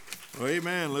Well,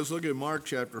 amen. Let's look at Mark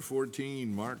chapter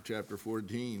 14. Mark chapter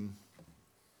 14.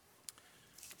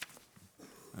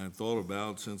 I thought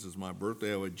about, since it's my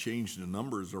birthday, I would change the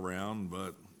numbers around,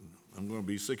 but I'm going to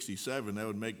be 67. That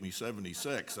would make me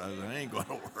 76. That ain't going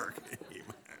to work.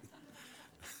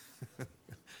 Amen.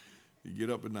 You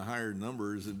get up in the higher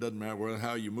numbers, it doesn't matter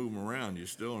how you move them around. You're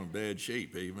still in bad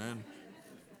shape. Amen.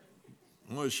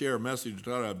 I'm going to share a message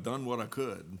that I've done what I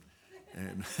could.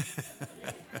 And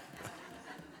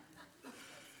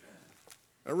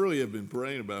I really have been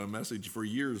praying about a message for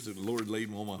years that the Lord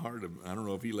laid on my heart. I don't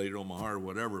know if he laid it on my heart or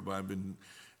whatever, but I've been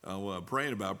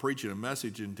praying about preaching a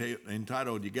message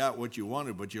entitled, "You Got What You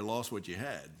Wanted, But You Lost What You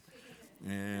Had."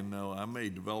 And I may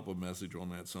develop a message on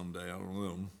that someday. I don't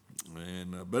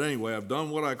know. But anyway, I've done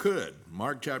what I could.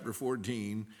 Mark chapter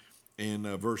 14 and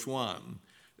verse 1.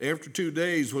 After 2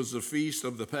 days was the feast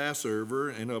of the Passover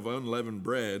and of unleavened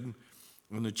bread.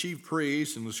 When the chief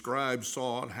priests and the scribes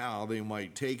sought how they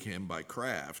might take him by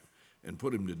craft and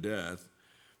put him to death,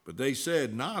 but they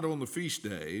said, "Not on the feast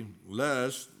day,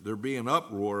 lest there be an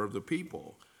uproar of the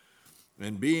people."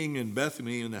 And being in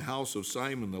Bethany in the house of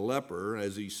Simon the leper,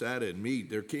 as he sat at meat,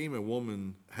 there came a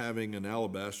woman having an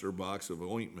alabaster box of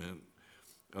ointment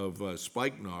of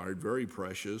spikenard, very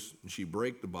precious, and she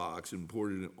brake the box and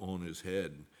poured it on his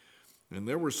head. And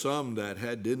there were some that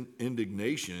had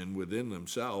indignation within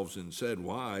themselves and said,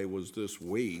 "Why was this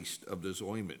waste of this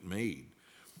ointment made?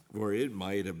 For it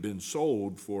might have been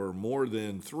sold for more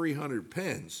than 300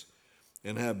 pence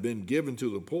and have been given to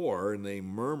the poor." And they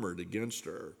murmured against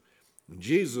her. And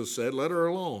Jesus said, "Let her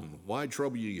alone. Why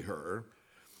trouble ye her?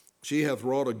 She hath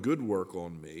wrought a good work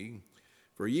on me.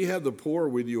 For ye have the poor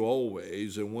with you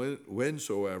always, and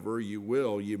whensoever you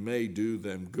will, ye may do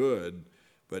them good.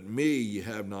 But me ye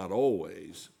have not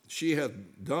always. She hath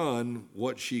done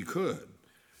what she could.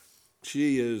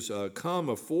 She is come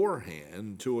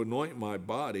aforehand to anoint my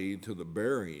body to the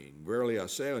burying. Verily I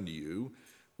say unto you,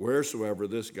 wheresoever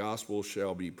this gospel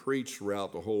shall be preached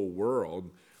throughout the whole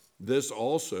world, this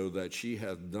also that she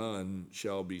hath done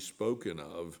shall be spoken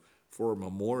of for a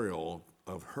memorial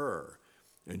of her."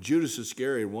 And Judas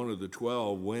Iscariot, one of the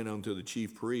 12, went unto the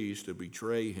chief priests to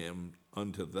betray him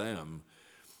unto them.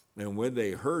 And when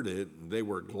they heard it, they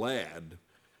were glad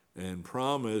and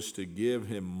promised to give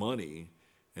him money.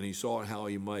 And he sought how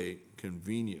he might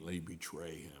conveniently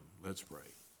betray him. Let's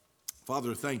pray.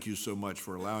 Father, thank you so much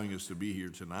for allowing us to be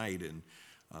here tonight. And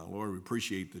Lord, we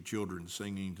appreciate the children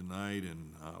singing tonight.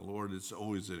 And Lord, it's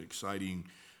always an exciting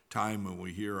time when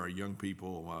we hear our young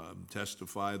people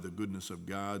testify the goodness of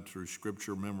God through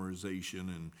scripture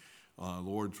memorization and,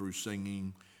 Lord, through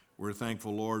singing. We're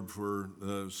thankful, Lord, for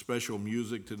the special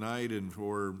music tonight and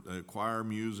for choir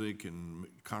music and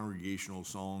congregational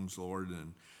songs, Lord,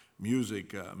 and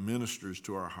music ministers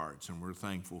to our hearts, and we're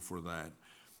thankful for that.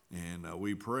 And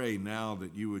we pray now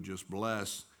that you would just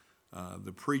bless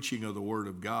the preaching of the Word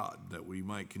of God, that we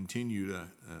might continue to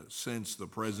sense the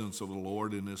presence of the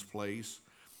Lord in this place.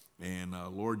 And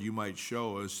Lord, you might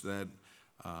show us that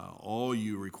all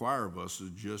you require of us is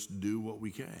just do what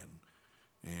we can.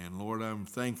 And Lord, I'm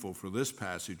thankful for this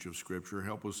passage of Scripture.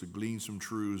 Help us to glean some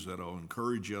truths that will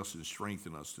encourage us and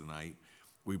strengthen us tonight.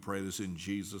 We pray this in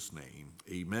Jesus' name.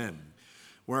 Amen.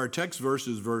 Where our text verse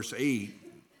is verse 8,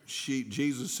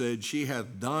 Jesus said, "She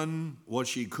hath done what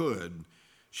she could.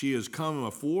 She has come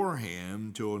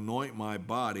aforehand to anoint my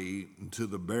body to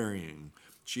the burying."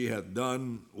 She hath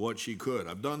done what she could.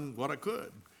 I've done what I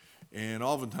could. And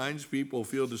oftentimes people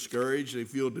feel discouraged. They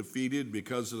feel defeated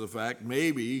because of the fact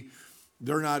maybe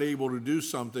they're not able to do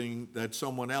something that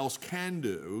someone else can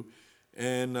do.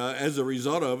 And as a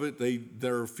result of it,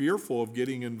 they're fearful of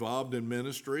getting involved in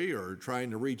ministry or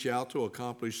trying to reach out to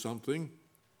accomplish something.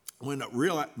 When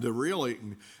the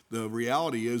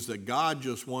reality is that God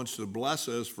just wants to bless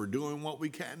us for doing what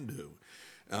we can do.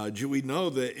 We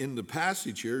know that in the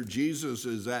passage here, Jesus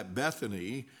is at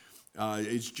Bethany.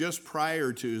 It's just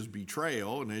prior to his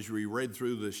betrayal. And as we read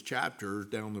through this chapter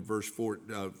down to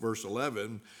verse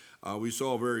 11, we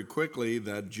saw very quickly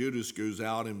that Judas goes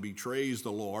out and betrays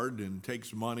the Lord and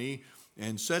takes money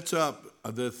and sets up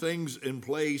the things in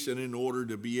place and in order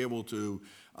to be able to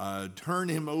turn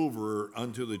him over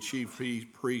unto the chief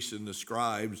priests and the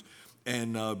scribes.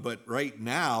 But right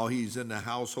now he's in the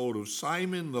household of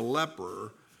Simon the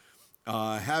leper,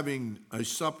 having a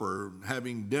supper,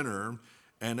 having dinner.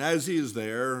 And as he is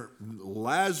there,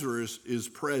 Lazarus is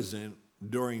present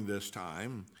during this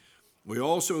time. We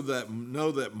also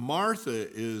know that Martha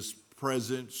is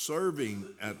present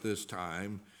serving at this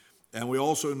time, and we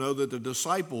also know that the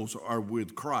disciples are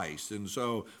with Christ. And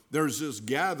so there's this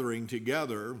gathering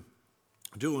together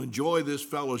to enjoy this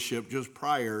fellowship just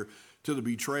prior to the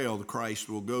betrayal that Christ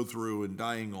will go through in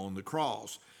dying on the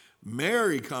cross.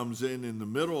 Mary comes in the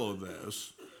middle of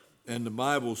this, and the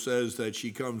Bible says that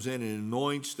she comes in and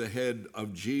anoints the head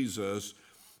of Jesus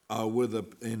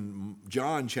in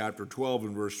John chapter 12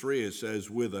 and verse 3, it says,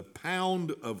 with a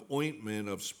pound of ointment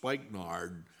of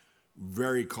spikenard,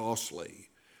 very costly.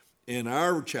 In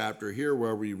our chapter here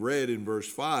where we read in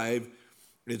verse 5,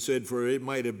 it said, for it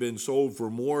might have been sold for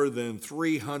more than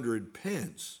 300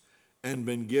 pence and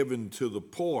been given to the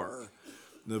poor.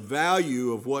 The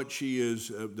value of what she is,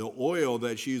 the oil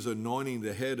that she's anointing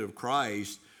the head of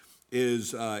Christ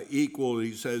is equal,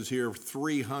 he says here,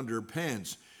 300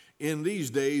 pence. In these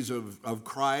days of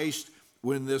Christ,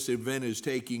 when this event is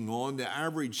taking on, the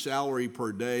average salary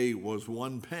per day was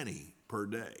 1 penny per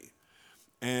day.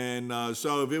 And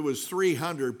so if it was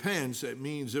 300 pence, it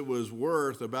means it was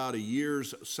worth about a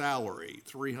year's salary.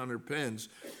 300 pence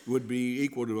would be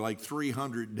equal to like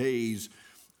 300 days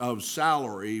of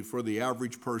salary for the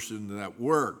average person that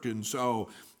worked. And so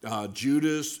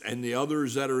Judas and the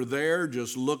others that are there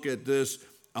just look at this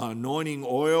anointing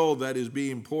oil that is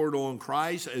being poured on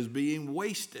Christ as being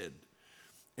wasted.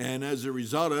 And as a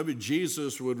result of it,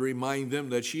 Jesus would remind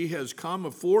them that she has come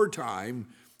aforetime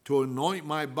to anoint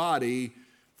my body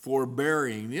for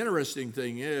burying. The interesting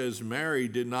thing is, Mary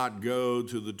did not go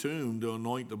to the tomb to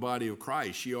anoint the body of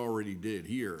Christ. She already did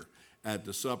here at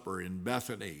the supper in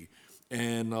Bethany.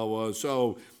 And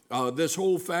so this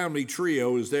whole family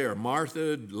trio is there: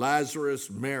 Martha, Lazarus,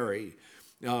 Mary.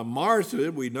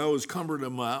 Martha, we know, is cumbered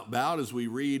about, as we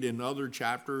read in other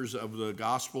chapters of the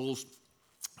Gospels.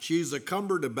 She's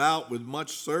cumbered about with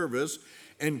much service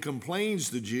and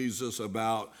complains to Jesus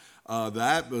about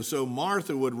that. So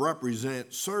Martha would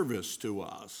represent service to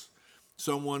us.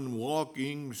 Someone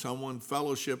walking, someone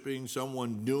fellowshipping,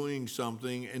 someone doing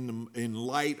something in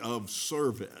light of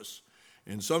service.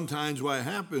 And sometimes what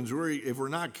happens, if we're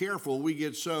not careful, we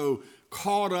get so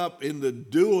caught up in the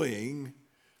doing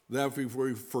that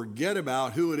we forget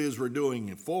about who it is we're doing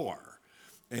it for.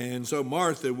 And so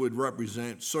Martha would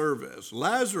represent service.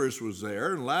 Lazarus was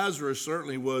there, and Lazarus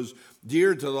certainly was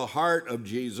dear to the heart of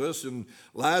Jesus, and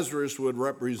Lazarus would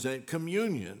represent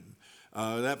communion,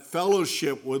 that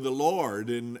fellowship with the Lord,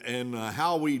 and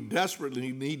how we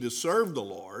desperately need to serve the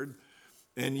Lord,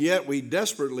 and yet we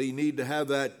desperately need to have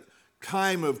that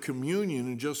time of communion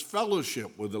and just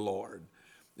fellowship with the Lord.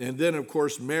 And then, of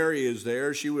course, Mary is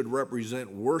there. She would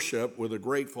represent worship with a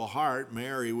grateful heart.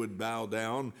 Mary would bow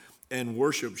down and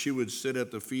worship. She would sit at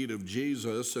the feet of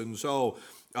Jesus. And so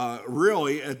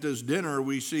really at this dinner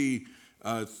we see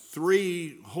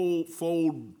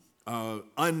threefold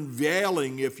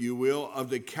unveiling, if you will, of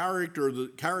the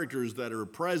characters that are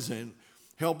present,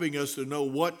 helping us to know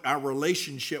what our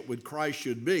relationship with Christ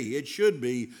should be. It should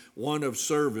be one of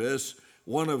service,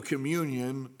 one of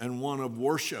communion, and one of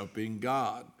worshiping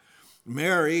God.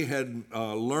 Mary had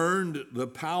learned the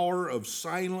power of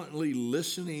silently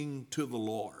listening to the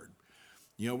Lord.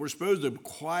 You know, we're supposed to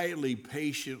quietly,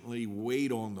 patiently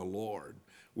wait on the Lord.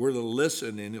 We're to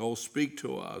listen and he'll speak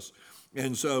to us.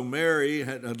 And so Mary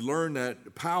had learned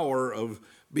that power of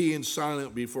being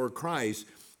silent before Christ.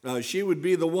 She would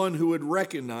be the one who would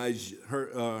recognize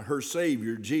her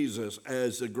Savior, Jesus,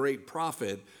 as the great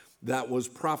prophet that was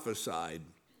prophesied.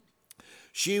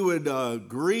 She would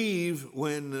grieve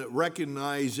when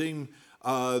recognizing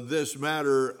this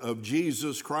matter of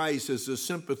Jesus Christ as a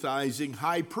sympathizing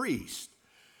high priest.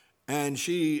 And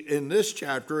she, in this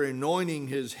chapter, anointing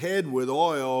his head with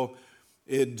oil,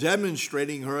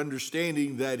 demonstrating her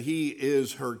understanding that he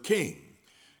is her king.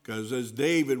 Because as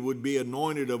David would be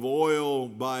anointed of oil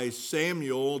by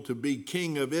Samuel to be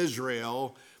king of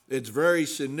Israel, it's very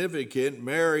significant.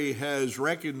 Mary has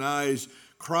recognized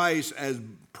Christ as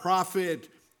prophet,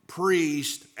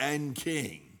 priest, and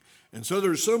king. And so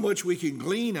there's so much we can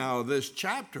glean out of this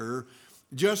chapter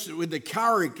just with the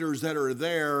characters that are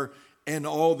there and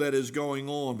all that is going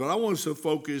on. But I want us to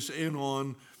focus in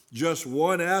on just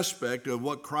one aspect of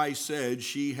what Christ said: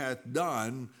 she hath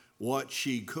done what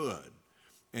she could.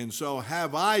 And so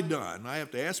have I done, I have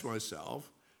to ask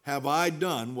myself, have I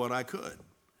done what I could?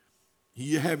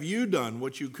 Have you done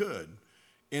what you could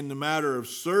in the matter of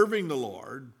serving the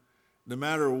Lord, the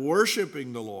matter of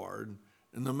worshiping the Lord,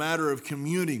 and the matter of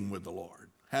communing with the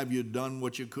Lord? Have you done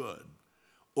what you could?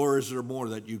 Or is there more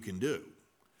that you can do?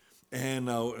 And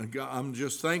I'm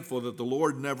just thankful that the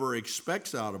Lord never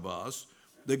expects out of us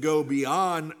to go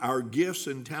beyond our gifts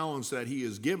and talents that he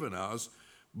has given us,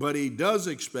 but he does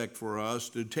expect for us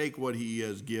to take what he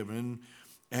has given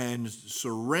and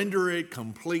surrender it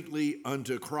completely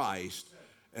unto Christ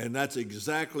And that's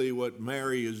exactly what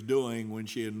Mary is doing when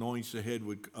she anoints the head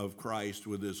of Christ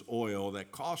with this oil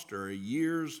that cost her a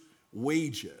year's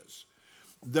wages.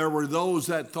 There were those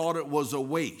that thought it was a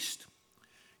waste.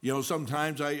 You know,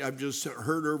 sometimes I've just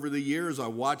heard over the years, I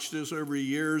watched this over the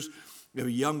years, if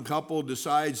a young couple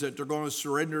decides that they're going to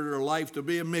surrender their life to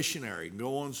be a missionary,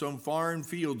 go on some foreign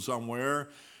field somewhere,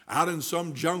 out in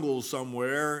some jungle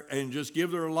somewhere, and just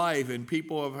give their life, and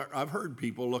I've heard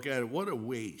people look at it, what a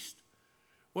waste.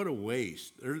 What a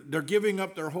waste. They're giving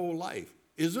up their whole life.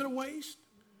 Is it a waste?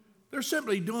 They're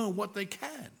simply doing what they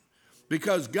can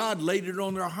because God laid it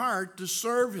on their heart to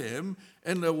serve him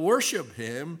and to worship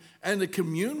him and to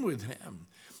commune with him.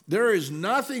 There is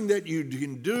nothing that you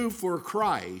can do for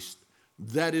Christ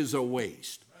that is a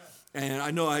waste. And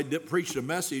I know I preached a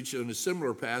message in a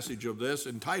similar passage of this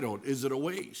entitled, Is It a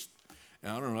Waste?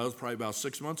 And I don't know, it was probably about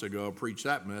 6 months ago I preached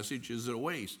that message, Is It a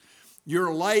Waste?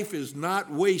 Your life is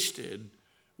not wasted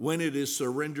when it is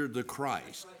surrendered to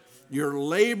Christ. Your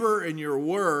labor and your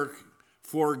work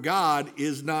for God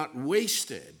is not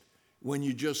wasted when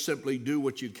you just simply do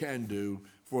what you can do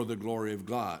for the glory of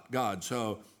God.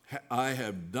 So I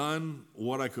have done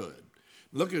what I could.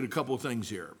 Look at a couple of things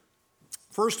here.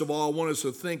 First of all, I want us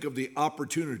to think of the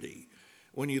opportunity.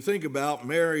 When you think about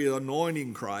Mary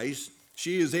anointing Christ,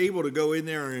 she is able to go in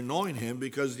there and anoint him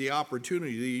because the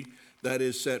opportunity that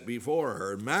is set before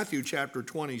her. In Matthew chapter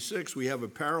 26, we have a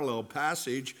parallel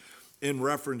passage in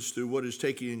reference to what is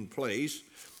taking place.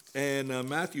 And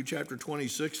Matthew chapter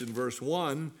 26 and verse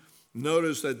 1,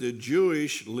 notice that the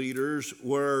Jewish leaders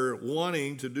were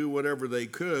wanting to do whatever they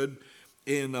could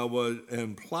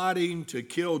in plotting to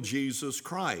kill Jesus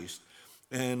Christ.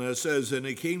 And it says, and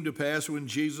it came to pass when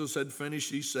Jesus had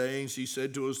finished these sayings, he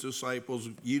said to his disciples,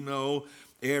 you know,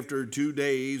 after 2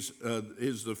 days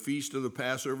is the feast of the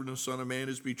Passover, and the Son of Man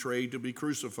is betrayed to be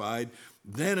crucified.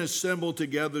 Then assembled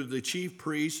together the chief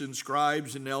priests and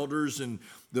scribes and elders and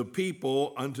the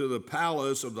people unto the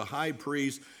palace of the high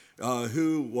priest,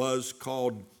 who was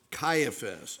called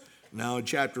Caiaphas. Now in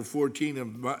chapter 14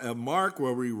 of Mark,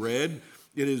 where we read,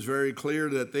 it is very clear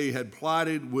that they had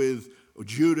plotted with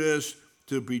Judas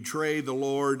to betray the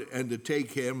Lord and to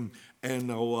take him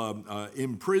and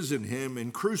imprison him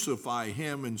and crucify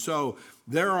him. And so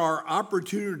there are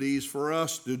opportunities for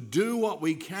us to do what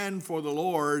we can for the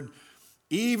Lord,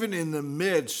 even in the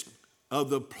midst of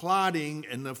the plotting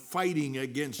and the fighting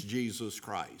against Jesus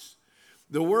Christ.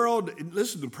 The world,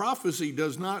 listen, the prophecy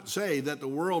does not say that the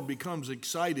world becomes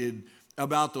excited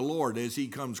about the Lord as he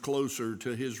comes closer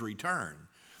to his return.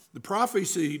 The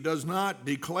prophecy does not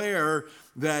declare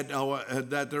that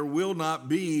there will not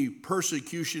be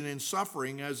persecution and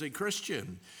suffering as a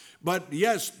Christian. But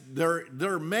yes,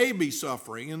 there may be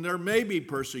suffering and there may be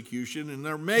persecution and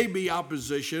there may be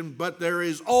opposition, but there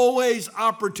is always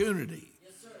opportunity.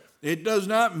 Yes, sir. It does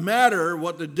not matter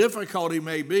what the difficulty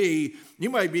may be. You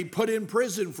might be put in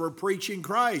prison for preaching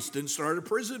Christ and start a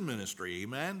prison ministry.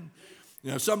 Amen. You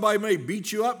know, somebody may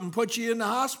beat you up and put you in the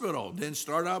hospital, then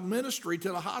start out ministry to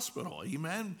the hospital.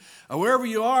 Amen. Wherever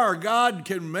you are, God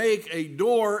can make a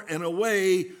door and a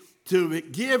way to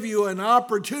give you an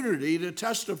opportunity to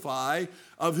testify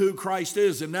of who Christ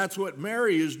is. And that's what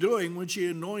Mary is doing when she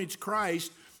anoints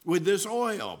Christ with this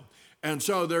oil. And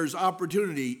so there's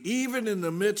opportunity, even in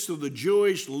the midst of the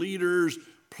Jewish leaders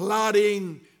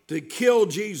plotting to kill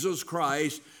Jesus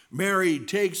Christ. Mary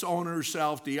takes on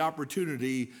herself the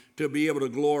opportunity to be able to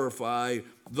glorify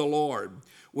the Lord.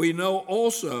 We know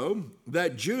also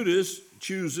that Judas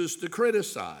chooses to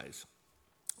criticize.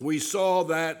 We saw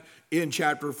that in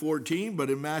chapter 14, but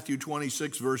in Matthew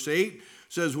 26, verse 8,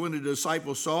 says, when the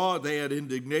disciples saw it, they had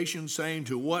indignation, saying,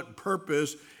 to what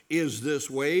purpose is this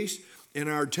waste? In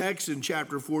our text in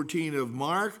chapter 14 of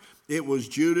Mark, it was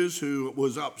Judas who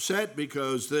was upset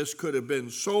because this could have been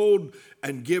sold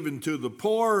and given to the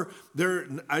poor.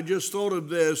 I just thought of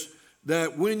this,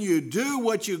 that when you do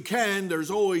what you can,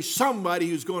 there's always somebody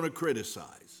who's going to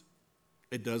criticize.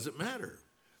 It doesn't matter.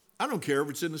 I don't care if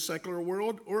it's in the secular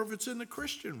world or if it's in the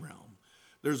Christian realm.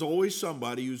 There's always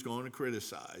somebody who's going to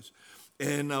criticize.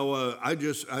 And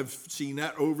I've seen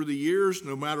that over the years.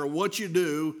 No matter what you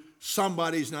do,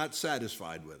 somebody's not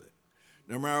satisfied with it.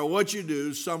 No matter what you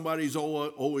do, somebody's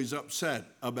always upset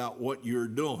about what you're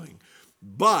doing.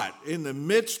 But in the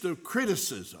midst of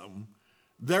criticism,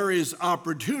 there is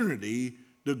opportunity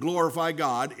to glorify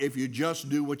God if you just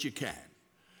do what you can.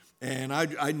 And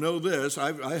I know this.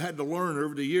 I had to learn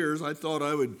over the years. I thought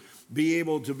I would be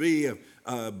able to be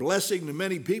a blessing to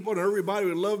many people, and everybody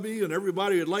would love me, and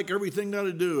everybody would like everything that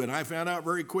I do. And I found out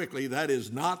very quickly that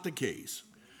is not the case.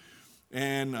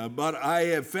 But I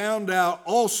have found out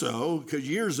also, because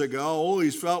years ago I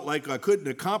always felt like I couldn't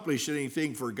accomplish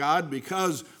anything for God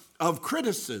because of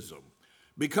criticism,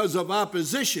 because of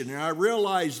opposition. And I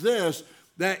realized this,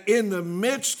 that in the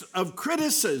midst of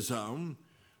criticism,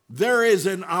 there is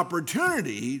an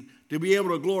opportunity to be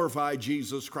able to glorify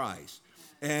Jesus Christ.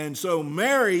 And so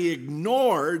Mary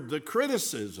ignored the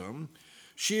criticism,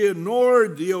 she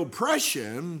ignored the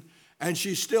oppression, and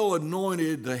she still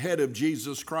anointed the head of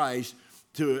Jesus Christ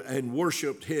and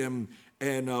worshiped him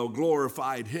and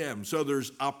glorified him. So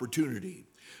there's opportunity.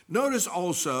 Notice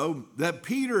also that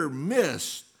Peter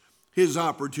missed his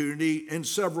opportunity in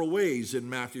several ways in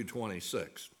Matthew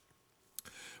 26.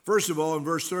 First of all, in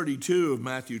verse 32 of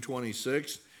Matthew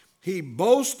 26, he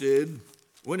boasted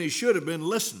when he should have been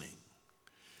listening.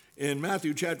 In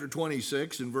Matthew chapter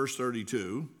 26, in verse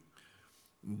 32,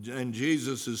 and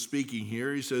Jesus is speaking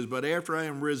here, he says, "But after I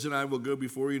am risen, I will go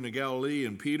before you into Galilee."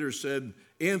 And Peter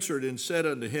answered and said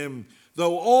unto him,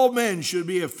 "Though all men should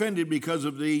be offended because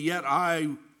of thee, yet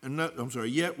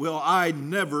will I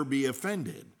never be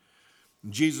offended."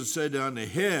 And Jesus said unto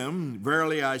him,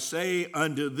 "Verily I say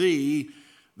unto thee,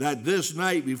 that this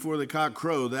night before the cock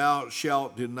crow, thou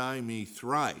shalt deny me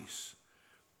thrice."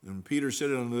 And Peter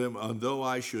said unto them, "Though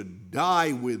I should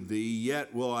die with thee,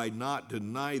 yet will I not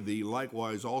deny thee,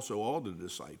 likewise also all the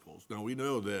disciples." Now we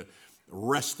know the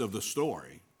rest of the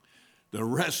story. The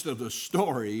rest of the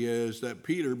story is that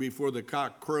Peter, before the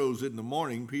cock crows in the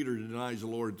morning, Peter denies the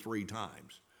Lord 3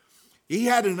 times. He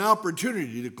had an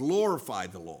opportunity to glorify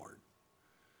the Lord,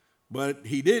 but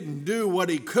he didn't do what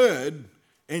he could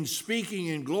in speaking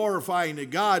and glorifying to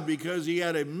God because he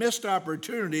had a missed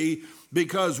opportunity,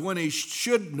 because when he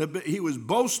shouldn't have been, he was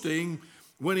boasting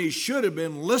when he should have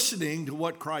been listening to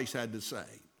what Christ had to say.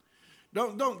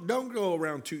 Don't go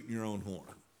around tooting your own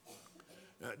horn.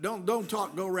 Don't go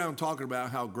around talking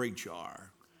about how great you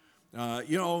are.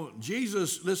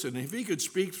 Jesus, listen, if he could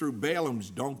speak through Balaam's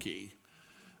donkey,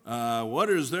 what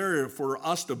is there for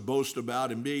us to boast about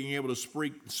in being able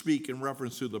to speak in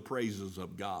reference to the praises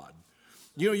of God?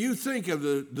 You think of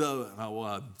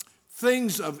the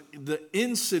things of the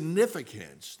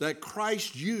insignificance that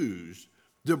Christ used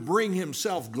to bring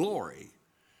himself glory.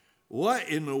 What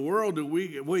in the world do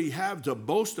we have to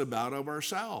boast about of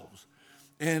ourselves?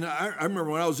 And I remember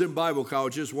when I was in Bible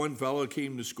college, this one fellow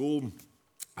came to school.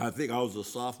 I think I was a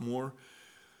sophomore,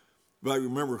 if I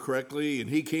remember correctly. And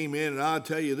he came in, and I'll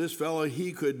tell you, this fellow,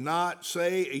 he could not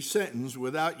say a sentence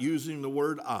without using the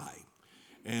word "I."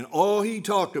 And all he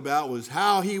talked about was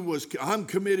how I'm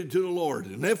committed to the Lord.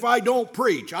 And if I don't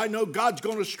preach, I know God's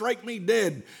going to strike me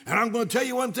dead. And I'm going to tell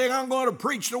you one thing, I'm going to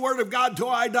preach the word of God till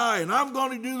I die. And I'm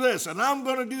going to do this, and I'm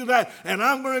going to do that, and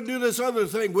I'm going to do this other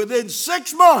thing. Within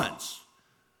 6 months,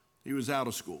 he was out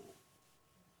of school.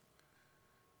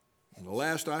 And the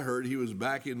last I heard, he was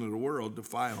back into the world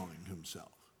defiling himself.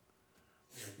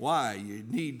 Why? You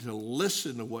need to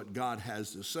listen to what God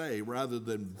has to say rather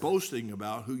than boasting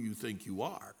about who you think you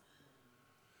are.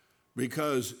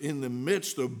 Because in the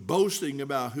midst of boasting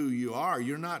about who you are,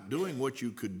 you're not doing what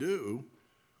you could do,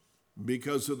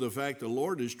 because of the fact the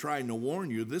Lord is trying to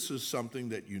warn you this is something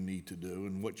that you need to do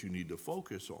and what you need to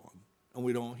focus on. And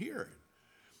we don't hear it.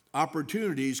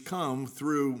 Opportunities come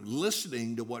through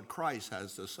listening to what Christ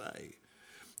has to say.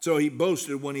 So he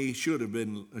boasted when he should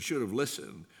have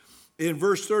listened. In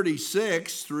verse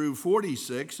 36 through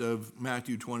 46 of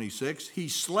Matthew 26, he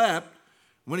slept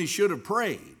when he should have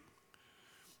prayed.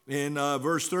 In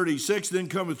verse 36, "Then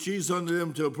cometh Jesus unto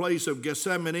them to a place of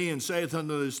Gethsemane, and saith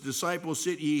unto his disciples,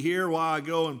 Sit ye here while I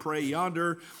go and pray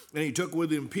yonder. And he took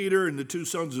with him Peter and the 2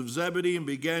 sons of Zebedee, and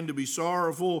began to be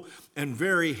sorrowful and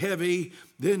very heavy.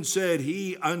 Then said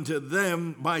he unto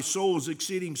them, My soul is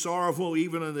exceeding sorrowful,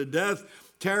 even unto death.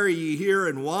 Tarry ye here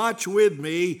and watch with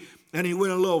me. And he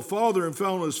went a little farther and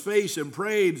fell on his face and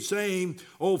prayed, saying,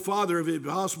 O Father, if it be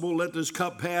possible, let this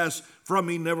cup pass from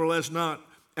me, nevertheless not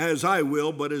as I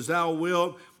will, but as thou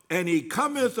wilt. And he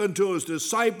cometh unto his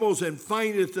disciples and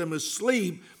findeth them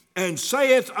asleep, and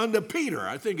saith unto Peter."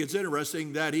 I think it's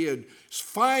interesting that he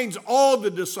finds all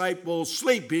the disciples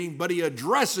sleeping, but he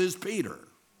addresses Peter.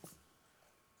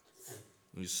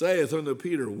 He saith unto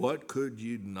Peter, "What, could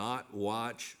you not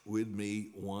watch with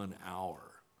me 1 hour?"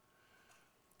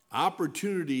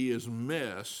 Opportunity is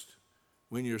missed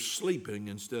when you're sleeping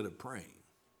instead of praying.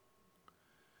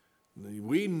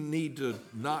 We need to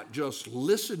not just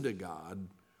listen to God,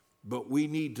 but we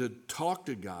need to talk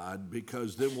to God,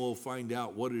 because then we'll find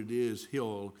out what it is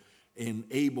he'll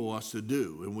enable us to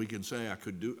do. And we can say,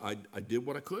 I did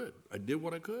what I could. I did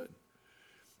what I could.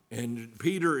 And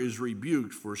Peter is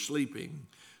rebuked for sleeping,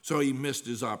 so he missed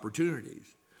his opportunities.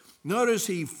 Notice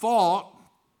he fought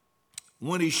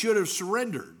when he should have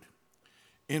surrendered.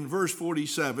 In verse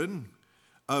 47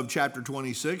 of chapter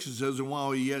 26, it says, and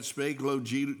while he yet spake, lo,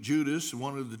 Judas,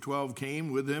 one of the 12,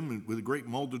 came with him with a great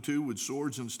multitude with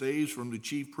swords and staves from the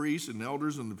chief priests and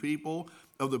elders and the people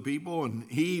of the people. And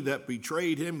he that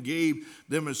betrayed him gave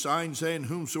them a sign, saying,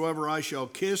 whomsoever I shall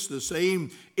kiss, the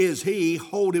same is he,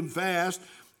 hold him fast.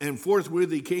 And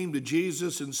forthwith he came to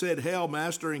Jesus and said, Hail,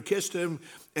 Master, and kissed him.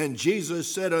 And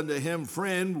Jesus said unto him,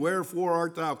 Friend, wherefore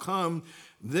art thou come?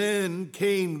 Then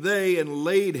came they and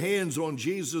laid hands on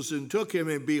Jesus and took him.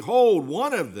 And behold,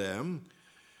 one of them,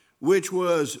 which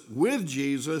was with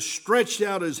Jesus, stretched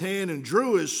out his hand and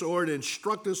drew his sword and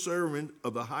struck the servant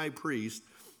of the high priest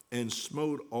and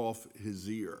smote off his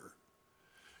ear.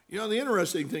 You know, the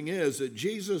interesting thing is that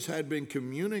Jesus had been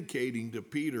communicating to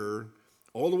Peter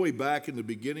all the way back in the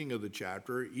beginning of the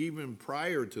chapter, even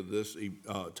prior to this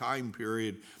time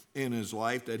period in his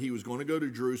life, that he was going to go to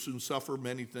Jerusalem, suffer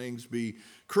many things, be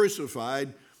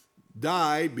crucified,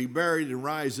 die, be buried, and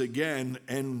rise again.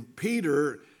 And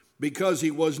Peter, because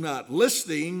he was not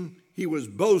listening, he was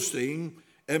boasting,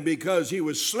 and because he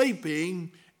was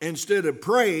sleeping instead of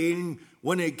praying,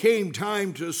 when it came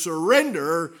time to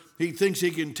surrender, he thinks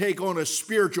he can take on a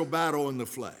spiritual battle in the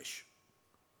flesh.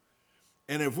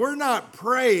 And if we're not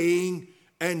praying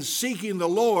and seeking the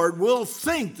Lord, we'll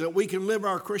think that we can live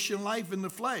our Christian life in the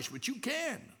flesh, but you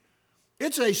can.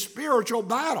 It's a spiritual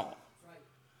battle.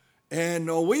 And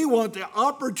we want the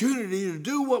opportunity to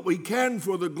do what we can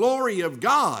for the glory of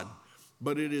God,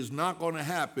 but it is not going to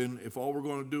happen if all we're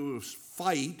going to do is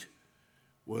fight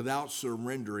without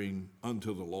surrendering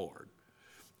unto the Lord.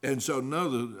 And so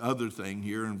another other thing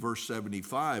here in verse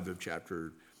 75 of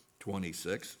chapter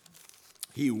 26,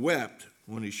 he wept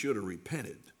when he should have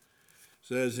repented. It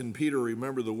says, and Peter,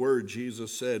 remember the word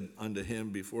Jesus said unto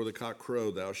him, before the cock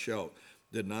crow, thou shalt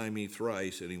deny me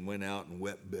thrice. And he went out and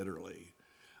wept bitterly.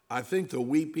 I think the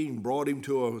weeping brought him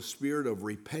to a spirit of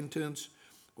repentance.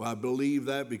 Well, I believe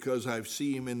that because I've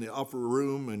seen him in the upper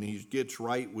room and he gets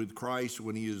right with Christ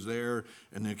when he is there,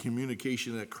 and the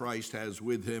communication that Christ has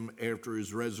with him after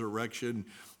his resurrection.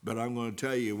 But I'm going to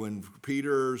tell you, when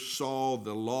Peter saw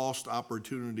the lost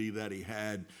opportunity that he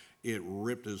had, it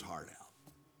ripped his heart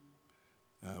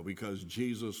out. Because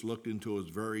Jesus looked into his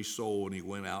very soul and he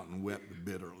went out and wept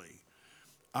bitterly.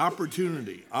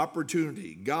 Opportunity.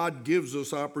 God gives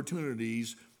us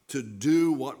opportunities to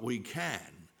do what we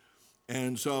can.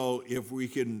 And so if we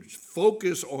can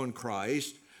focus on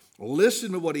Christ,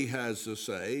 listen to what he has to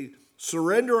say,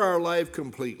 surrender our life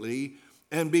completely,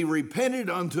 and be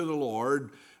repentant unto the Lord,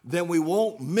 then we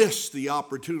won't miss the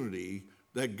opportunity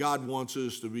that God wants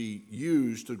us to be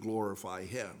used to glorify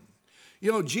him.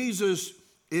 You know, Jesus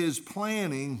is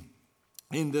planning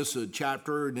in this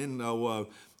chapter and in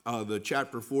the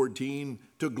chapter 14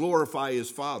 to glorify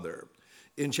his Father.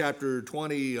 In chapter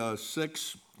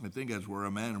 26, I think that's where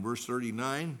I'm at, in verse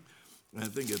 39. I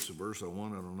think it's the verse I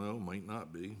want, I don't know, might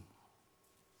not be.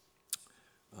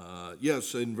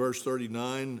 Yes, in verse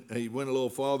 39, he went a little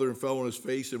farther and fell on his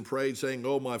face and prayed, saying,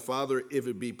 Oh, my Father, if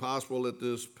it be possible, let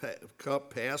this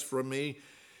cup pass from me.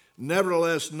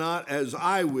 Nevertheless, not as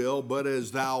I will, but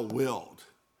as thou wilt.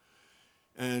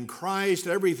 And Christ,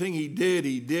 everything he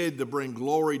did to bring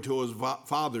glory to his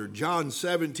Father. John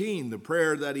 17, the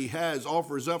prayer that he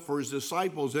offers up for his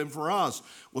disciples and for us,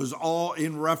 was all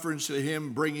in reference to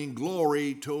him bringing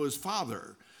glory to his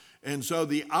Father. And so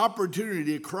the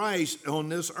opportunity of Christ on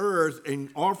this earth and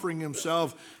offering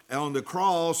himself on the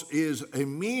cross is a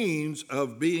means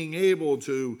of being able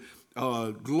to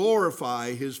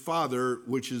glorify his Father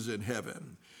which is in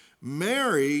heaven.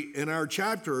 Mary in our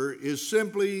chapter is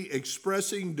simply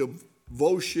expressing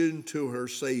devotion to her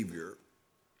Savior.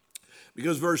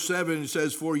 Because verse 7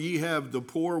 says, For ye have the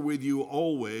poor with you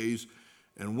always,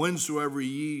 and whensoever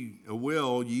ye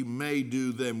will, ye may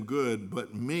do them good,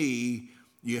 but me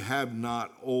you have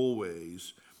not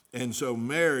always. And so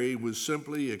Mary was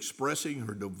simply expressing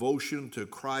her devotion to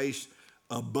Christ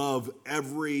above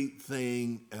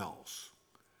everything else.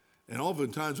 And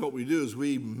oftentimes what we do is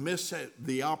we miss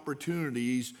the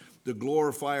opportunities to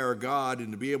glorify our God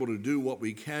and to be able to do what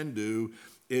we can do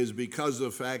is because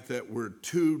of the fact that we're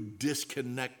too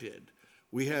disconnected.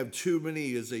 We have too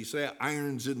many, as they say,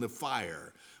 irons in the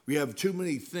fire. We have too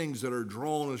many things that are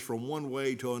drawing us from one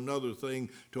way to another thing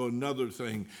to another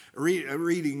thing.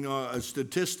 Reading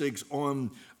statistics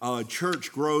on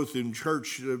church growth and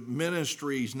church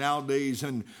ministries nowadays,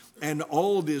 and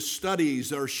all these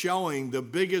studies are showing the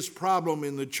biggest problem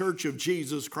in the Church of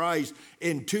Jesus Christ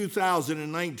in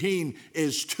 2019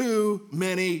 is too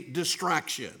many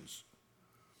distractions.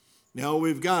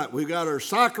 We've got our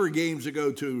soccer games to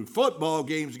go to, football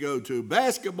games to go to,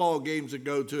 basketball games to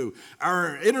go to,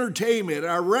 our entertainment,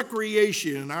 our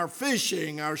recreation, our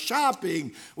fishing, our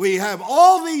shopping. We have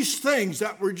all these things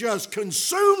that we're just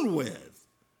consumed with.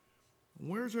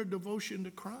 Where's our devotion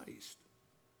to Christ?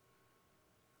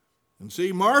 And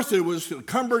see, Martha was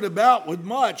cumbered about with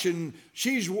much, and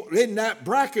she's in that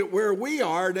bracket where we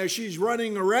are, and as she's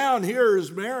running around, here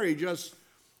is Mary just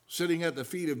sitting at the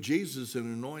feet of Jesus and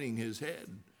anointing his head,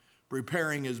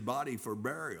 preparing his body for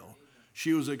burial.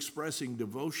 She was expressing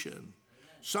devotion.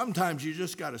 Sometimes you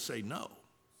just got to say no.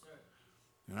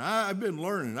 And I've been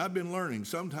learning.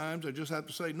 Sometimes I just have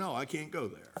to say, no, I can't go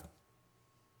there.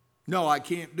 No, I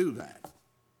can't do that.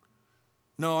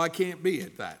 No, I can't be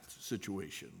at that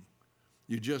situation.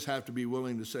 You just have to be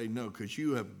willing to say no, because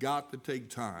you have got to take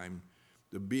time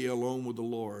to be alone with the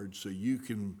Lord so you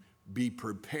can be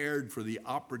prepared for the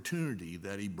opportunity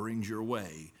that he brings your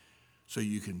way so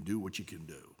you can do what you can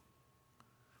do.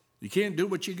 You can't do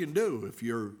what you can do if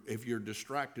you're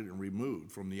distracted and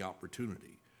removed from the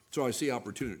opportunity. So I see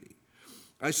opportunity.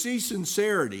 I see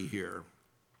sincerity here,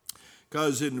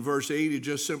 because in verse 8 it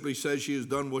just simply says she has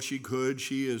done what she could.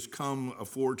 She has come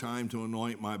aforetime to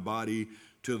anoint my body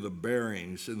to the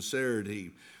burying.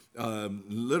 Sincerity.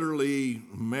 Literally,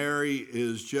 Mary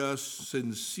is just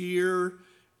sincere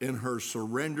in her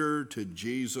surrender to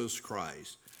Jesus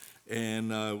Christ.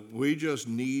 And we just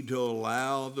need to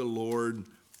allow the Lord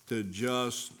to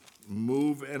just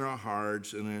move in our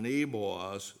hearts and enable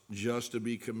us just to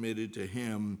be committed to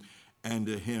him and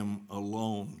to him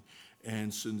alone,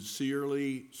 and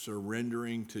sincerely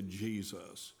surrendering to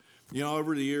Jesus.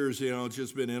 Over the years, it's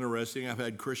just been interesting. I've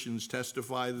had Christians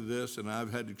testify to this, and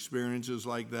I've had experiences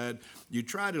like that. You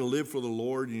try to live for the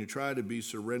Lord, and you try to be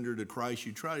surrendered to Christ.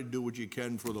 You try to do what you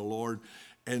can for the Lord,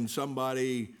 and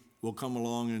somebody will come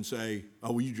along and say,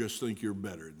 oh, well, you just think you're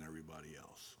better than everybody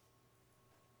else.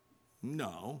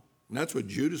 No. And that's what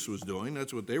Judas was doing.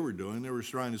 That's what they were doing. They were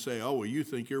trying to say, oh, well, you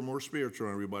think you're more spiritual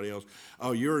than everybody else.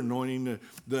 Oh, you're anointing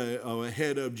the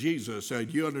head of Jesus. Do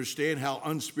you understand how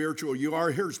unspiritual you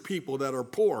are? Here's people that are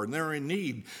poor and they're in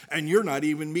need, and you're not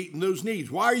even meeting those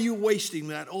needs. Why are you wasting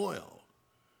that oil?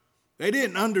 They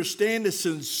didn't understand the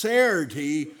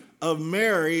sincerity of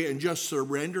Mary and just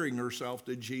surrendering herself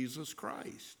to Jesus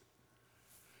Christ.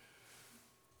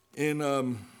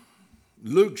 In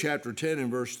Luke chapter 10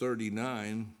 and verse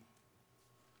 39,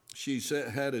 she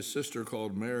had a sister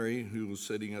called Mary who was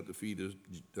sitting at the feet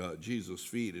of Jesus'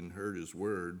 feet and heard his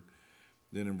word.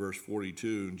 Then in verse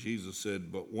 42, Jesus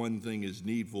said, but one thing is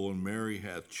needful, and Mary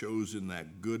hath chosen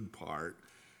that good part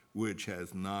which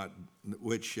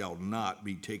shall not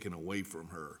be taken away from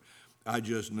her. I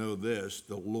just know this,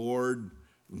 the Lord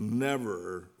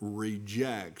never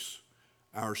rejects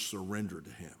our surrender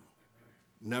to him.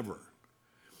 Never.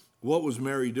 What was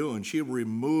Mary doing? She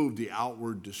removed the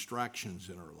outward distractions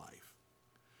in her life.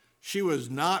 She was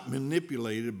not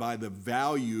manipulated by the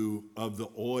value of the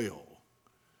oil.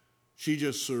 She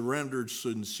just surrendered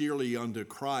sincerely unto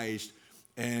Christ,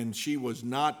 and she was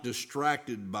not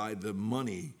distracted by the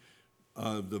money,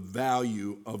 the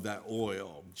value of that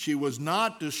oil. She was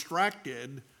not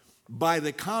distracted by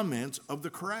the comments of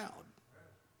the crowd.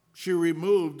 She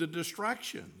removed the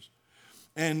distractions.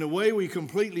 And the way we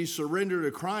completely surrender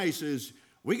to Christ is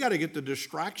we got to get the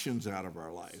distractions out of our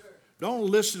life. Don't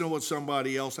listen to what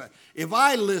somebody else has. If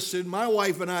I listened, my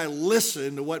wife and I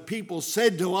listened to what people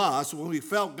said to us when we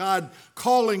felt God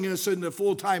calling us into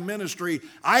full-time ministry,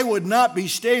 I would not be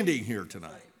standing here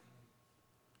tonight.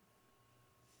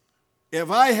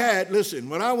 If I had, listen,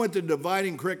 when I went to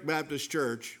Dividing Creek Baptist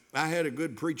Church, I had a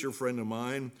good preacher friend of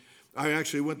mine. I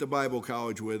actually went to Bible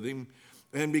college with him.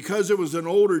 And because it was an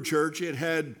older church, it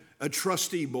had a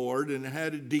trustee board and it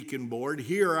had a deacon board.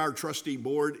 Here, our trustee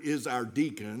board is our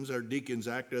deacons. Our deacons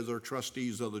act as our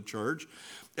trustees of the church.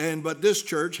 But this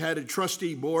church had a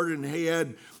trustee board, and he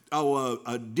had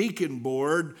a deacon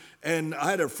board. And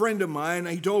I had a friend of mine,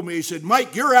 he told me, he said,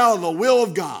 Mike, you're out of the will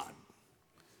of God.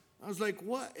 I was like,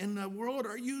 what in the world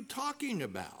are you talking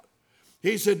about?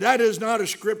 He said, that is not a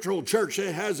scriptural church.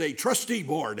 It has a trustee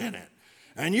board in it.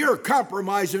 And you're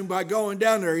compromising by going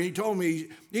down there. And he told me,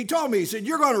 he said,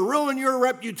 you're going to ruin your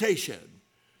reputation.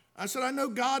 I said, I know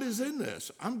God is in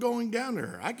this. I'm going down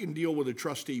there. I can deal with a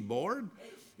trustee board.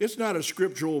 It's not a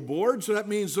scriptural board, so that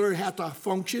means they have to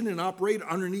function and operate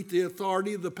underneath the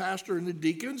authority of the pastor and the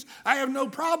deacons. I have no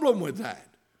problem with that.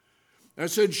 I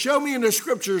said, show me in the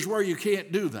scriptures where you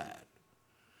can't do that.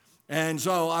 And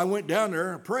so I went down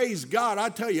there. Praise God. I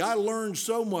tell you, I learned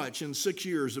so much in 6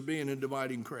 years of being in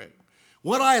Dividing Creek.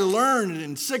 What I learned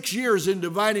in 6 years in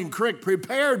Dividing Creek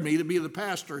prepared me to be the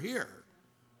pastor here.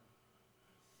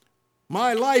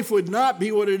 My life would not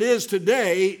be what it is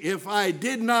today if I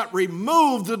did not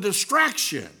remove the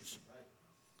distractions.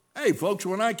 Hey, folks,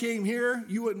 when I came here,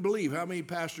 you wouldn't believe how many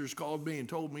pastors called me and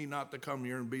told me not to come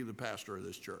here and be the pastor of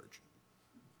this church.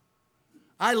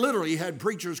 I literally had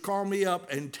preachers call me up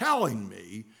and telling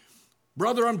me,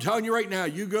 brother, I'm telling you right now,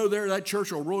 you go there, that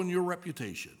church will ruin your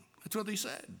reputation. That's what they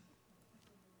said.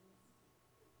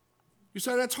 You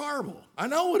say, that's horrible. I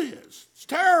know it is. It's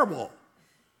terrible.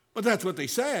 But that's what they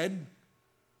said.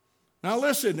 Now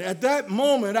listen, at that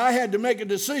moment, I had to make a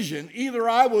decision. Either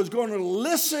I was going to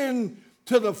listen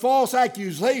to the false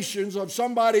accusations of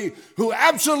somebody who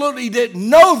absolutely didn't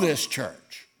know this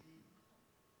church,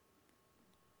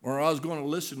 or I was going to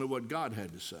listen to what God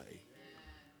had to say.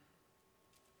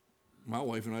 My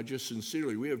wife and I just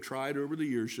sincerely, we have tried over the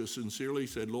years, just sincerely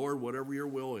said, Lord, whatever your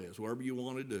will is, whatever you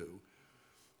want to do,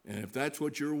 and if that's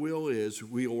what your will is,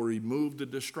 we will remove the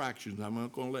distractions. I'm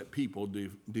not going to let people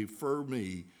defer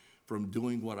me from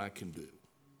doing what I can do.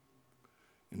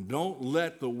 And don't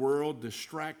let the world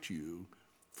distract you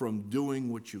from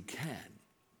doing what you can.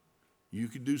 You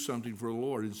can do something for the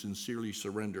Lord and sincerely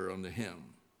surrender unto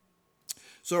Him.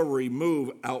 So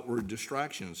remove outward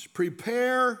distractions.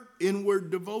 Prepare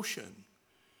inward devotion.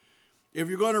 If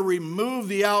you're going to remove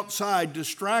the outside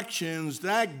distractions,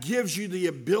 that gives you the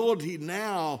ability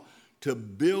now to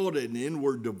build an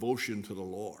inward devotion to the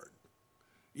Lord.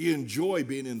 You enjoy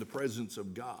being in the presence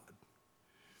of God.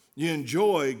 You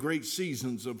enjoy great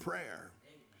seasons of prayer.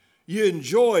 You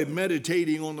enjoy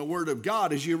meditating on the Word of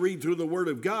God. As you read through the Word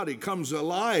of God, it comes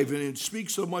alive and it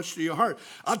speaks so much to your heart.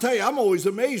 I'll tell you, I'm always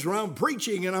amazed when I'm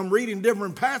preaching and I'm reading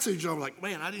different passages. I'm like,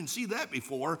 man, I didn't see that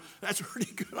before. That's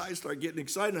pretty good. I start getting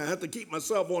excited. I have to keep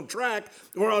myself on track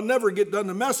or I'll never get done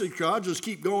the message. I'll just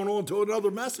keep going on to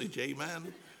another message.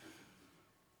 Amen.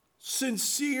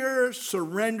 Sincere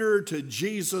surrender to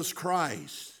Jesus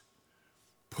Christ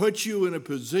puts you in a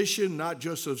position not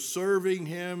just of serving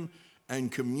Him and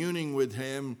communing with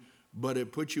Him, but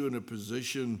it puts you in a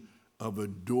position of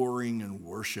adoring and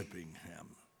worshiping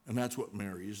Him. And that's what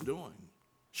Mary is doing.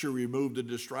 She removed the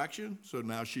distraction, so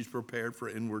now she's prepared for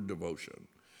inward devotion.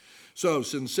 So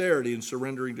sincerity and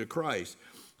surrendering to Christ.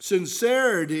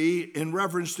 Sincerity in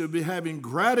reference to having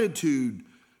gratitude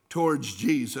towards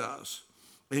Jesus.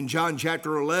 In John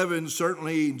chapter 11,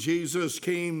 certainly Jesus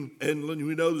came, and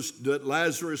we know that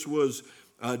Lazarus was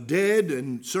dead,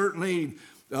 and certainly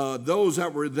those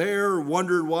that were there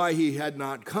wondered why he had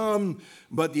not come.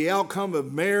 But the outcome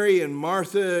of Mary and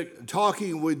Martha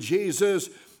talking with Jesus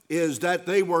is that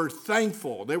they were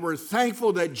thankful. They were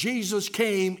thankful that Jesus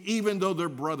came even though their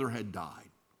brother had died.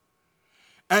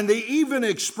 And they even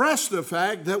expressed the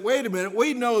fact that, wait a minute,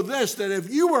 we know this, that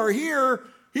if you were here,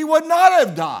 he would not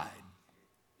have died.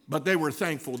 But they were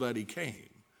thankful that he came.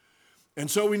 And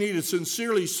so we need to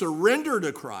sincerely surrender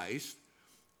to Christ,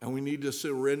 and we need to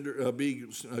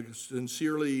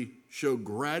sincerely show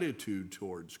gratitude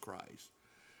towards Christ.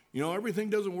 You know, everything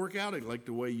doesn't work out like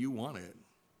the way you want it.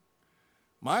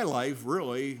 My life,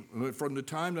 really, from the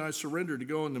time that I surrendered to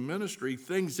go into ministry,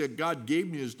 things that God gave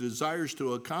me as desires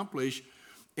to accomplish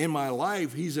in my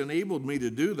life, He's enabled me to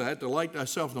do that, to delight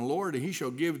thyself in the Lord, and He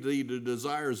shall give thee the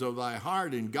desires of thy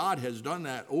heart. And God has done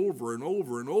that over and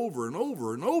over and over and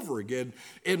over and over again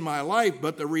in my life.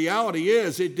 But the reality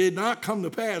is, it did not come to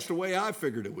pass the way I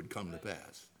figured it would come to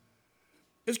pass.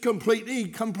 It's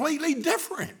completely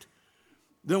different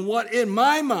than what in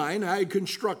my mind I had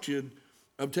constructed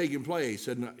of taking place.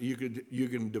 And you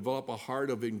can develop a heart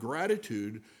of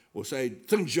ingratitude. Will say,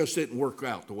 things just didn't work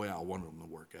out the way I wanted them to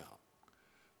work out.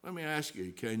 Let me ask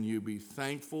you, can you be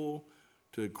thankful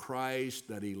to Christ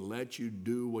that He let you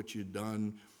do what you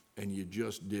done and you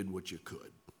just did what you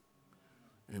could?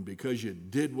 And because you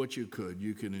did what you could,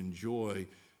 you can enjoy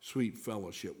sweet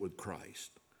fellowship with Christ.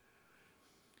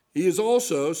 He is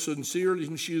also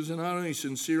sincerely, she is not only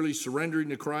sincerely surrendering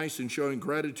to Christ and showing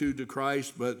gratitude to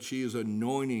Christ, but she is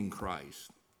anointing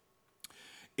Christ.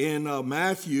 In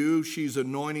Matthew, she's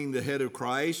anointing the head of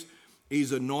Christ.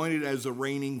 He's anointed as the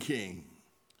reigning king.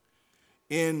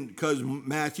 Because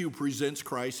Matthew presents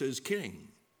Christ as king.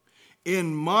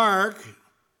 In Mark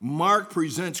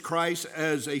presents Christ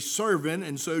as a servant,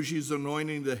 and so she's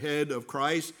anointing the head of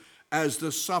Christ as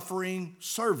the suffering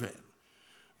servant.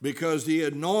 Because the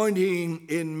anointing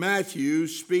in Matthew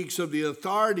speaks of the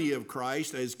authority of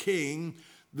Christ as king,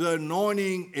 the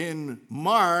anointing in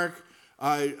Mark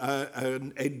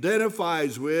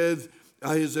identifies with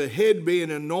his head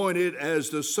being anointed as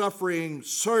the suffering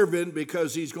servant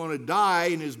because he's going to die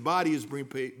and his body is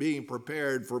being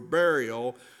prepared for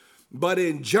burial. But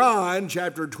in John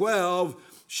chapter 12,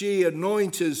 she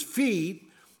anoints his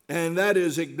feet And that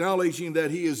is acknowledging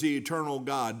that he is the eternal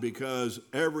God, because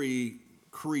every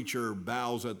creature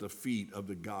bows at the feet of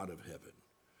the God of heaven.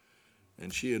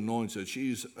 And she anoints it.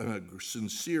 She's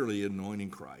sincerely anointing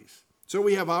Christ. So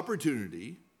we have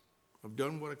opportunity. I've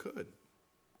done what I could,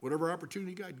 whatever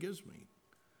opportunity God gives me.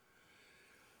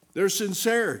 There's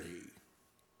sincerity.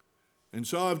 And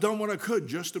so I've done what I could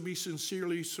just to be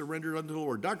sincerely surrendered unto the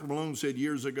Lord. Dr. Malone said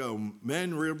years ago,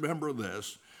 men, remember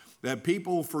this, that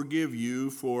people forgive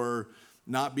you for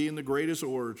not being the greatest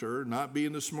orator, not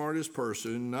being the smartest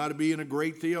person, not being a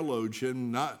great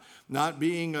theologian, not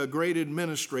being a great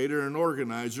administrator and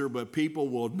organizer, but people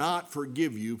will not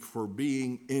forgive you for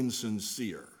being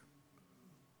insincere.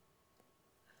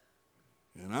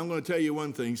 And I'm going to tell you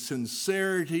one thing,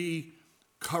 sincerity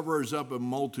covers up a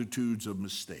multitudes of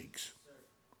mistakes.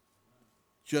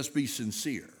 Just be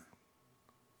sincere.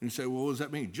 You say, well, what does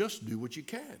that mean? Just do what you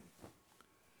can.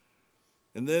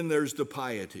 And then there's the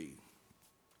piety.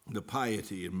 The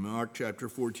piety in Mark chapter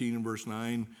 14 and verse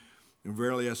 9. And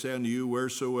verily I say unto you,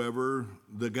 wheresoever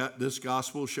this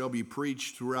gospel shall be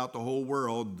preached throughout the whole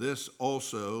world, this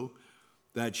also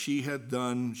that she hath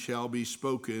done shall be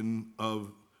spoken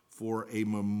of for a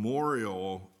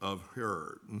memorial of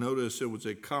her. Notice it was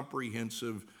the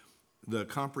comprehension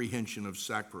of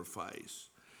sacrifice.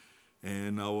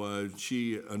 And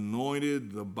she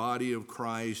anointed the body of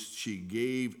Christ. She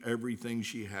gave everything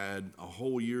she had, a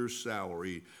whole year's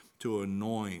salary, to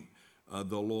anoint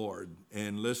the Lord.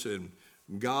 And listen,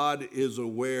 God is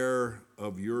aware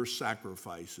of your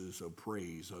sacrifices of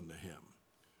praise unto him.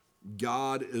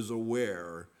 God is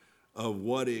aware of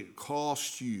what it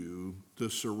costs you to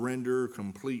surrender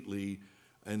completely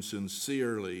and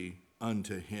sincerely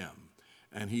unto him.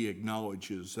 And he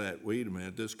acknowledges that, wait a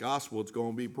minute, this gospel, it's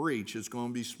going to be preached. It's going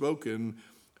to be spoken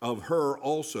of her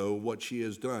also, what she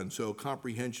has done. So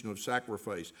comprehension of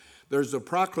sacrifice. There's the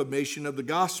proclamation of the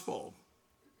gospel.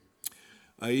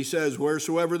 He says,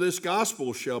 wheresoever this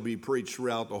gospel shall be preached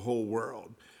throughout the whole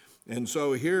world. And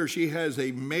so here she has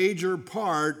a major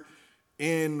part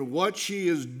in what she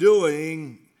is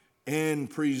doing in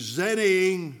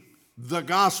presenting the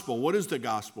gospel. What is the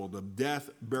gospel? The death,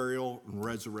 burial, and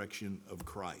resurrection of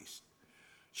Christ.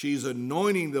 She's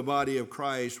anointing the body of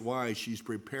Christ. Why? She's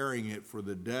preparing it for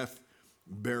the death,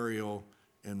 burial,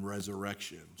 and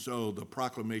resurrection. So the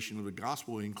proclamation of the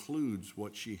gospel includes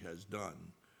what she has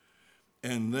done.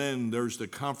 And then there's the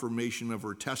confirmation of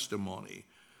her testimony.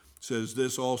 It says,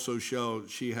 this also shall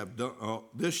she have done,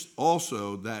 this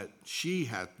also that she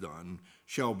hath done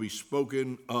shall be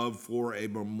spoken of for a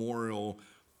memorial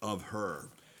of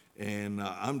her. And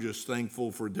I'm just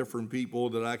thankful for different people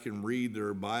that I can read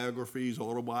their biographies,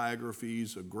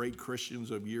 autobiographies of great Christians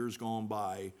of years gone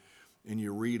by, and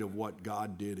you read of what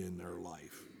God did in their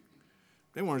life.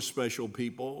 They weren't special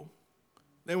people.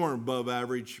 They weren't above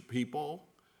average people.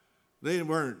 They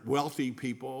weren't wealthy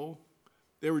people.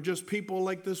 They were just people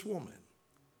like this woman,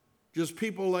 just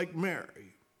people like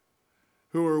Mary,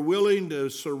 who were willing to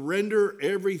surrender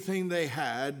everything they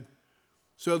had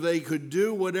so they could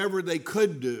do whatever they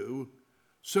could do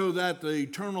so that the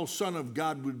eternal Son of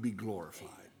God would be glorified.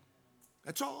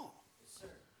 That's all. Yes,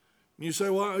 and you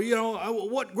say, well, you know,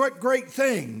 what great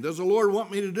thing does the Lord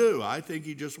want me to do? I think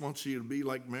he just wants you to be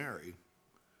like Mary,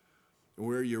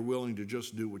 where you're willing to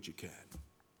just do what you can.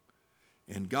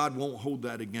 And God won't hold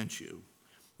that against you.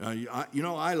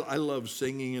 I love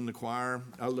singing in the choir.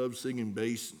 I love singing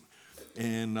bass.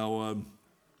 And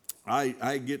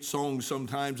I get songs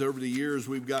sometimes over the years.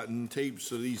 We've gotten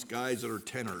tapes of these guys that are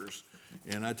tenors.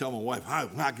 And I tell my wife,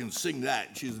 I can sing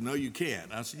that. She says, no, you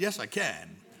can't. I said, yes, I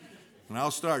can. And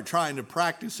I'll start trying to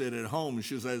practice it at home. And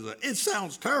she says, it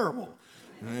sounds terrible.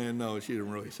 And no, she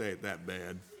didn't really say it that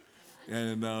bad.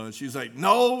 And she's like,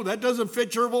 no, that doesn't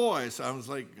fit your voice. I was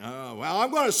like, well,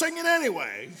 I'm going to sing it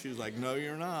anyway. She's like, no,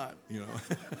 you're not, you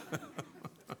know.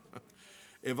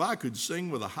 If I could sing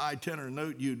with a high tenor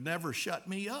note, you'd never shut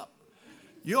me up.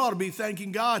 You ought to be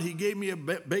thanking God he gave me a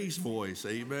bass voice,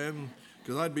 amen,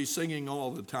 because I'd be singing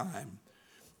all the time.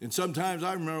 And sometimes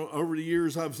I remember over the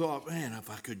years I've thought, man, if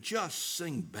I could just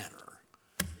sing better.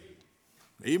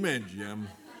 Amen, Jim.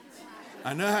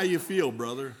 I know how you feel,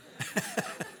 brother.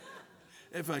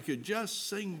 If I could just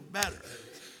sing better.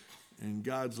 And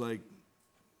God's like,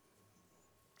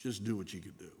 just do what you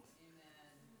could do.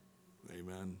 Amen.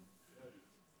 Amen.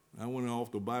 I went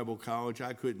off to Bible college.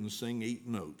 I couldn't sing 8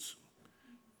 notes.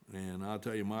 And I'll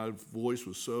tell you, my voice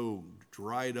was so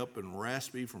dried up and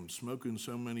raspy from smoking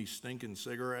so many stinking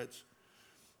cigarettes.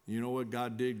 You know what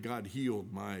God did? God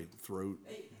healed my throat.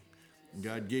 And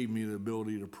God gave me the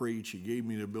ability to preach. He gave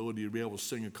me the ability to be able to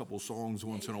sing a couple songs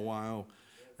once in a while.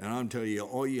 And I'm telling you,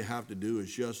 all you have to do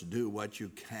is just do what you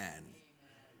can.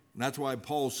 And that's why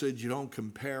Paul said you don't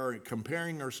compare.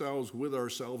 Comparing ourselves with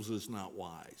ourselves is not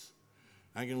wise.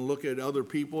 I can look at other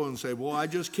people and say, well, I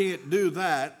just can't do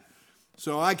that,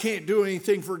 so I can't do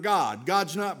anything for God.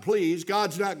 God's not pleased.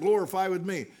 God's not glorified with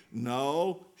me.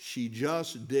 No, she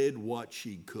just did what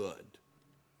she could.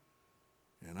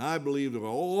 And I believe with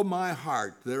all my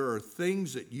heart there are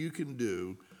things that you can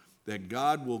do that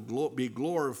God will be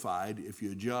glorified if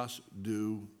you just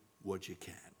do what you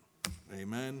can.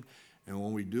 Amen? And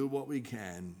when we do what we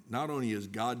can, not only is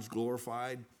God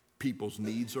glorified, people's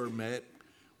needs are met,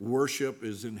 worship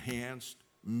is enhanced,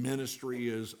 ministry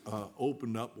is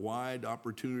opened up wide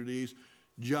opportunities,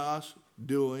 just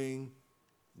doing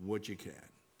what you can.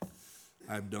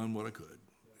 I've done what I could.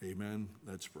 Amen?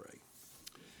 Let's pray.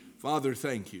 Father,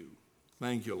 thank you.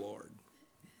 Thank you, Lord,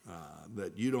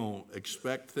 that you don't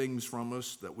expect things from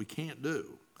us that we can't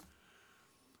do.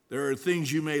 There are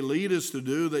things you may lead us to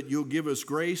do that you'll give us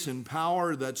grace and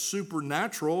power that's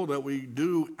supernatural that we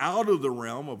do out of the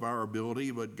realm of our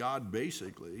ability, but God,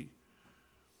 basically,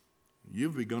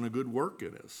 you've begun a good work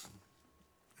in us.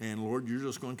 And Lord, you're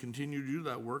just going to continue to do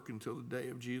that work until the day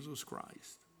of Jesus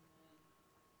Christ.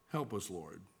 Help us,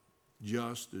 Lord,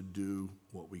 just to do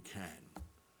what we can.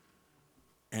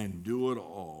 And do it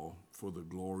all for the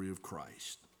glory of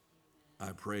Christ.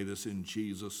 I pray this in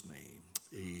Jesus' name.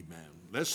 Amen. Let's